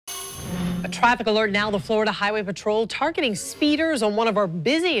Traffic alert now. The Florida Highway Patrol targeting speeders on one of our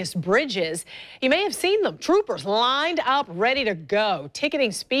busiest bridges. You may have seen them. Troopers lined up, ready to go,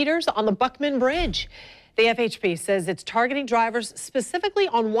 ticketing speeders on the Buckman Bridge. The FHP says it's targeting drivers specifically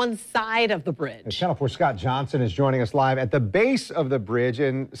on one side of the bridge. Channel 4 Scott Johnson is joining us live at the base of the bridge.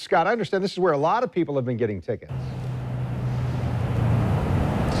 And Scott, I understand this is where a lot of people have been getting tickets.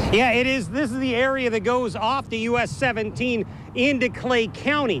 Yeah, it is. This is the area that goes off the US 17 into Clay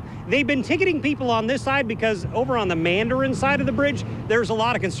County. They've been ticketing people on this side because over on the Mandarin side of the bridge, there's a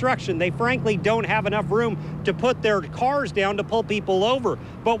lot of construction. They frankly don't have enough room to put their cars down to pull people over.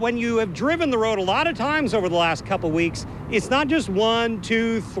 But when you have driven the road a lot of times over the last couple weeks, it's not just 1,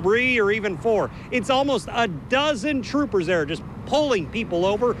 2, 3, or even 4. It's almost a dozen troopers there just pulling people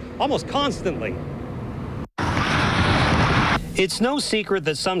over almost constantly. It's no secret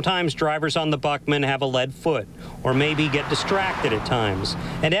that sometimes drivers on the Buckman have a lead foot or maybe get distracted at times.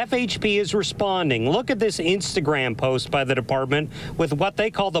 And FHP is responding. Look at this Instagram post by the department with what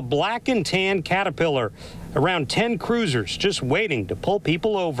they call the black and tan caterpillar. Around 10 cruisers just waiting to pull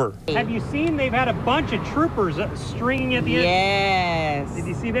people over. Have you seen they've had a bunch of troopers stringing at the end? Yes. Did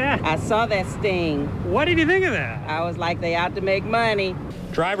you see that? I saw that sting. What did you think of that? I was like, they out to make money.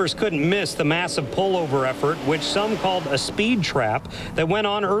 Drivers couldn't miss the massive pullover effort, which some called a speed trap, that went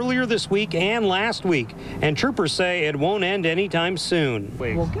on earlier this week and last week. And troopers say it won't end anytime soon.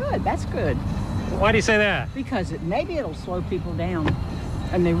 Well, good. That's good. Why do you say that? Because maybe it'll slow people down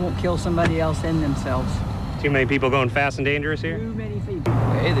and they won't kill somebody else in themselves. Too many people going fast and dangerous here? Too many people.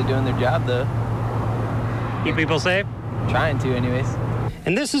 Hey, they're doing their job, though. Keep people safe? Trying to, anyways.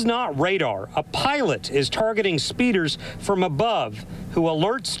 And this is not radar. A pilot is targeting speeders from above who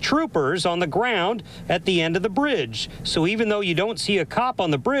alerts troopers on the ground at the end of the bridge. So even though you don't see a cop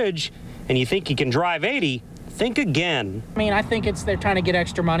on the bridge and you think you can drive 80, think again. I mean, I think they're trying to get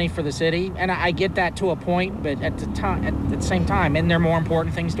extra money for the city, and I get that to a point, but at the same time, isn't there more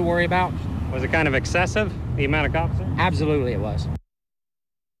important things to worry about? Was it kind of excessive, the amount of cops there? Absolutely, it was.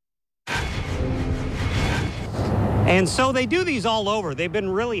 And so they do these all over. They've been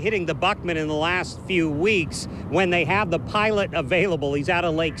really hitting the Buckman in the last few weeks when they have the pilot available. He's out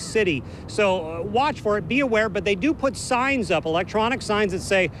of Lake City. So watch for it, be aware, but they do put signs up, electronic signs that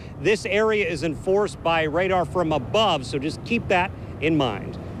say this area is enforced by radar from above. So just keep that in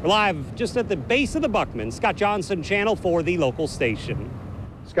mind. We're live just at the base of the Buckman. Scott Johnson, Channel 4, the local station.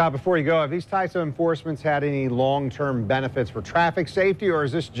 Scott, before you go, have these types of enforcements had any long-term benefits for traffic safety, or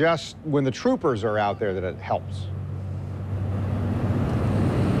is this just when the troopers are out there that it helps?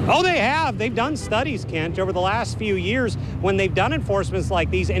 Oh, they have. They've done studies, Kent, over the last few years when they've done enforcements like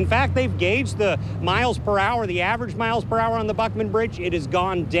these. In fact, they've gauged the miles per hour, the average miles per hour on the Buckman Bridge. It has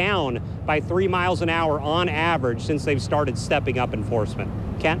gone down by 3 miles an hour on average since they've started stepping up enforcement.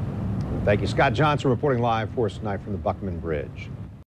 Kent? Thank you. Scott Johnson reporting live for us tonight from the Buckman Bridge.